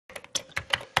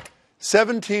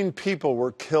17 people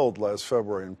were killed last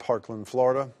February in Parkland,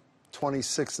 Florida.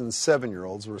 26 and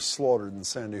 7-year-olds were slaughtered in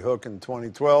Sandy Hook in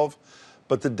 2012,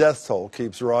 but the death toll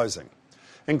keeps rising,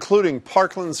 including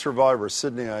Parkland survivor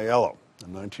Sydney Aiello, a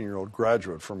 19-year-old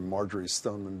graduate from Marjorie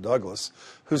Stoneman Douglas,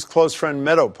 whose close friend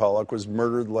Meadow Pollock was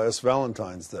murdered last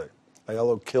Valentine's Day.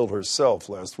 Aiello killed herself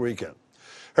last weekend.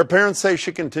 Her parents say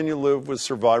she continued to live with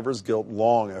survivor's guilt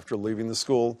long after leaving the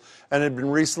school and had been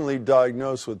recently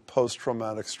diagnosed with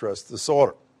post-traumatic stress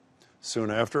disorder.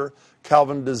 Soon after,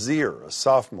 Calvin Desir, a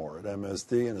sophomore at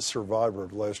MSD and a survivor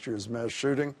of last year's mass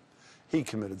shooting, he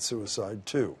committed suicide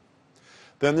too.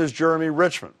 Then there's Jeremy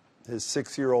Richmond. His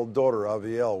 6-year-old daughter,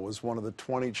 Avielle, was one of the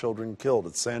 20 children killed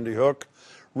at Sandy Hook.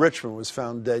 Richmond was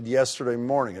found dead yesterday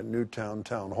morning at Newtown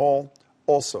Town Hall,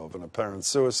 also of an apparent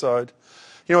suicide.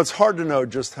 You know, it's hard to know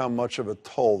just how much of a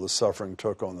toll the suffering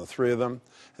took on the three of them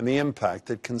and the impact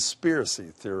that conspiracy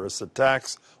theorists'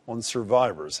 attacks on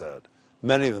survivors had.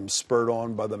 Many of them spurred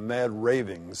on by the mad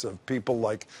ravings of people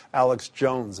like Alex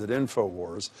Jones at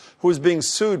InfoWars, who was being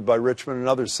sued by Richmond and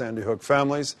other Sandy Hook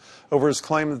families over his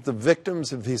claim that the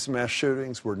victims of these mass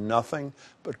shootings were nothing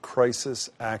but crisis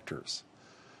actors.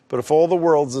 But if all the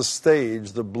world's a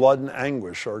stage, the blood and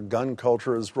anguish our gun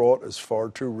culture has wrought is far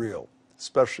too real,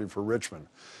 especially for Richmond,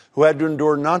 who had to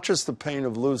endure not just the pain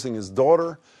of losing his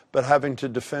daughter, but having to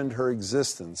defend her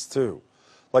existence too.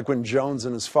 Like when Jones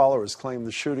and his followers claimed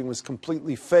the shooting was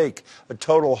completely fake, a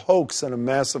total hoax and a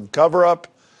massive cover-up.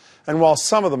 And while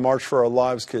some of the March for Our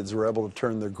Lives kids were able to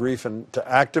turn their grief into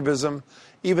activism,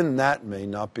 even that may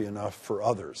not be enough for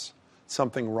others.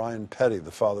 Something Ryan Petty,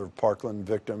 the father of Parkland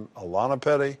victim Alana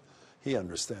Petty, he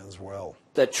understands well.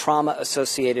 The trauma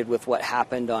associated with what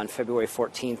happened on February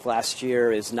 14th last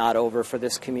year is not over for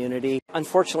this community.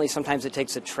 Unfortunately, sometimes it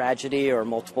takes a tragedy or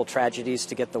multiple tragedies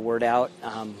to get the word out.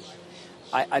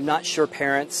 I'm not sure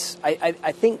parents,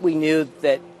 I think we knew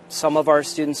that some of our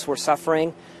students were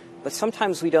suffering, but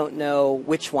sometimes we don't know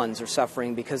which ones are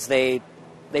suffering because they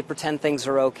pretend things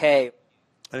are okay.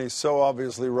 And he's so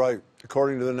obviously right.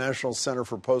 According to the National Center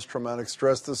for Post-Traumatic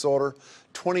Stress Disorder,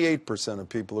 28% of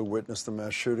people who witnessed the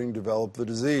mass shooting developed the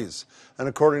disease. And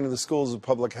according to the Schools of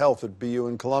Public Health at BU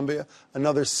in Columbia,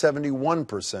 another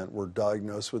 71% were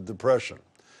diagnosed with depression.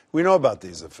 We know about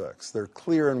these effects. They're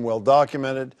clear and well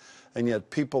documented, and yet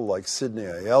people like Sydney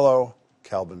Aiello,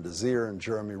 Calvin Desir, and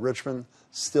Jeremy Richmond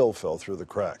still fell through the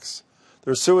cracks.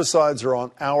 Their suicides are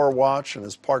on our watch, and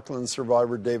as Parkland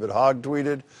survivor David Hogg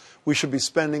tweeted, we should be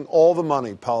spending all the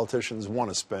money politicians want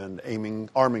to spend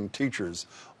arming teachers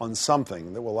on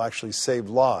something that will actually save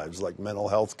lives like mental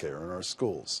health care in our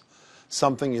schools.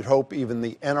 Something you'd hope even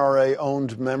the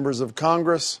NRA-owned members of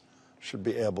Congress should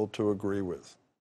be able to agree with.